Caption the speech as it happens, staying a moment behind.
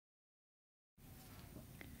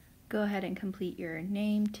Go ahead and complete your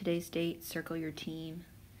name, today's date, circle your team,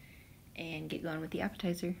 and get going with the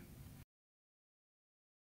appetizer.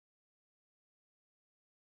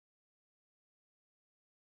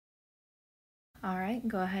 Alright,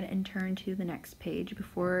 go ahead and turn to the next page.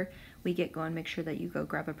 Before we get going, make sure that you go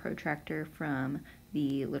grab a protractor from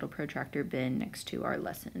the little protractor bin next to our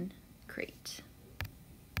lesson crate.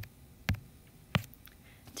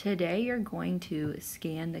 Today you're going to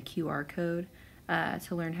scan the QR code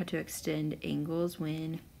to learn how to extend angles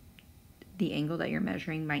when the angle that you're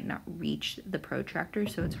measuring might not reach the protractor,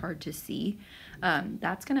 so it's hard to see.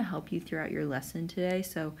 That's going to help you throughout your lesson today.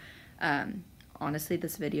 So honestly,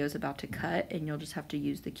 this video is about to cut and you'll just have to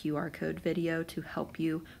use the QR code video to help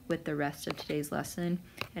you with the rest of today's lesson.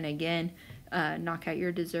 And again, knock out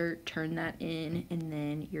your dessert, turn that in, and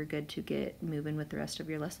then you're good to get moving with the rest of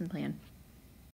your lesson plan.